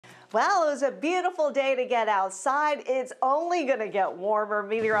Well, it was a beautiful day to get outside. It's only going to get warmer.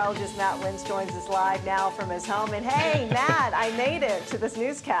 Meteorologist Matt Wins joins us live now from his home. And hey, Matt, I made it to this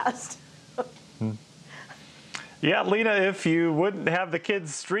newscast. Yeah, Lena, if you wouldn't have the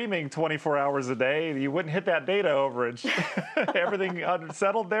kids streaming 24 hours a day, you wouldn't hit that data overage. Everything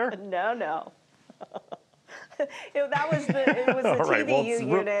unsettled there? No. It was the Right, well, TVU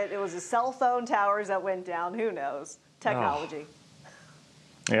unit. It was the cell phone towers that went down. Who knows? Technology. Oh.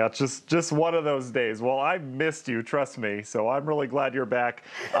 Yeah, it's just one of those days. Well, I missed you, trust me, so I'm really glad you're back.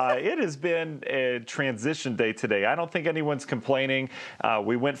 It has been a transition day today. I don't think anyone's complaining.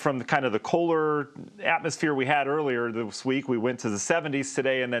 We went from kind of the colder atmosphere we had earlier this week. We went to the 70s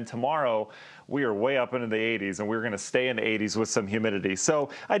today, and then tomorrow we are way up into the 80s, and we're going to stay in the 80s with some humidity. So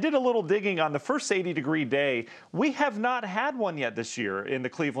I did a little digging on the first 80-degree day. We have not had one yet this year in the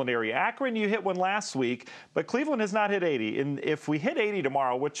Cleveland area. Akron, you hit one last week, but Cleveland has not hit 80. And if we hit 80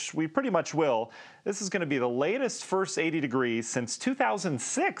 tomorrow, which we pretty much will, this is going to be the latest first 80 degrees since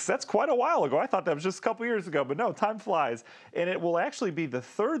 2006. That's quite a while ago. I thought that was just a couple years ago, but no, time flies. And it will actually be the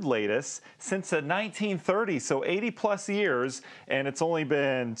third latest since the 1930s, so 80-plus years, and it's only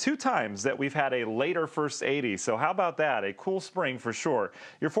been 2 times that we've had a later first 80. So how about that? A cool spring for sure.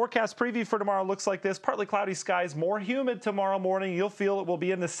 Your forecast preview for tomorrow looks like this. Partly cloudy skies, more humid tomorrow morning. You'll feel it will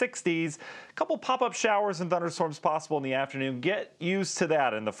be in the 60s. A couple pop-up showers and thunderstorms possible in the afternoon. Get used to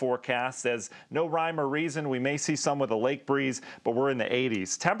that in the forecast, as no rhyme or reason. We may see some with a lake breeze, but we're in the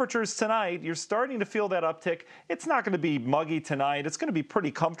 80s. Temperatures tonight, you're starting to feel that uptick. It's not going to be muggy tonight. It's going to be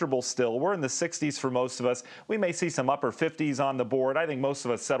pretty comfortable still. We're in the 60s for most of us. We may see some upper 50s on the board. I think most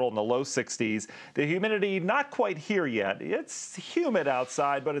of us settle in the low 60s. The humidity, not quite here yet. It's humid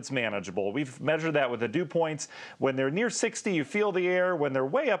outside, but it's manageable. We've measured that with the dew points. When they're near 60, you feel the air. When they're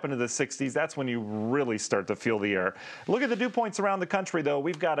way up into the 60s, that's when you really start to feel the air. Look at the dew points around the country, though.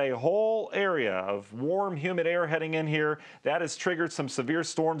 We've got a whole area of warm, humid air heading in here. That has triggered some severe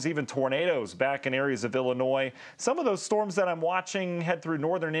storms, even tornadoes back in areas of Illinois. Some of those storms that I'm watching head through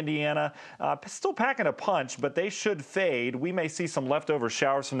northern Indiana, still packing a punch, but they should fade. We may see some leftover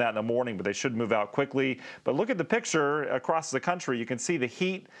showers from that in the morning, but they should move out quickly. But look at the picture across the country. You can see the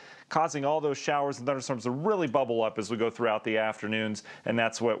heat causing all those showers and thunderstorms to really bubble up as we go throughout the afternoons, and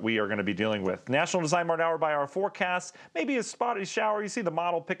that's what we are going to be dealing with. National Design Mart hour-by-hour forecast, maybe a spotty shower. You see the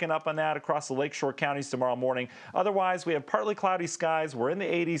model picking up on that across the lakeshore counties tomorrow morning. Otherwise, we have partly cloudy skies. We're in the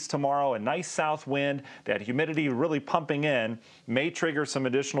 80s tomorrow, a nice south wind. That humidity really pumping in may trigger some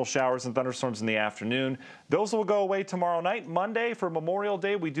additional showers and thunderstorms in the afternoon. Those will go away tomorrow night. Monday for Memorial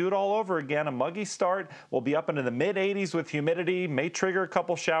Day, we do it all over again. A muggy start. We'll be up into the mid-80s with humidity, may trigger a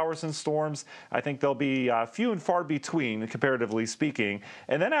couple showers and storms. I think they'll be few and far between, comparatively speaking.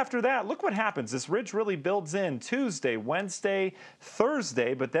 And then after that, look what happens. This ridge really builds in Tuesday, Wednesday,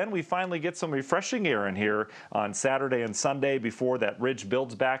 Thursday, but then we finally get some refreshing air in here on Saturday and Sunday before that ridge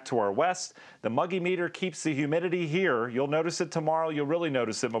builds back to our west. The muggy meter keeps the humidity here. You'll notice it tomorrow. You'll really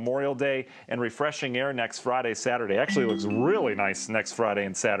notice it Memorial Day, and refreshing air next Friday, Saturday. Actually looks really nice next Friday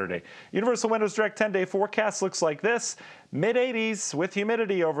and Saturday. Universal Windows Direct 10-day forecast looks like this. Mid-80s with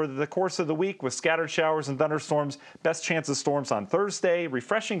humidity over the course of the week with scattered showers and thunderstorms. Best chance of storms on Thursday,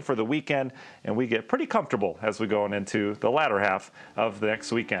 refreshing for the weekend, and we get pretty comfortable as we go into the latter half of the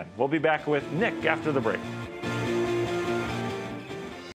next weekend. We'll be back with Nick after the break.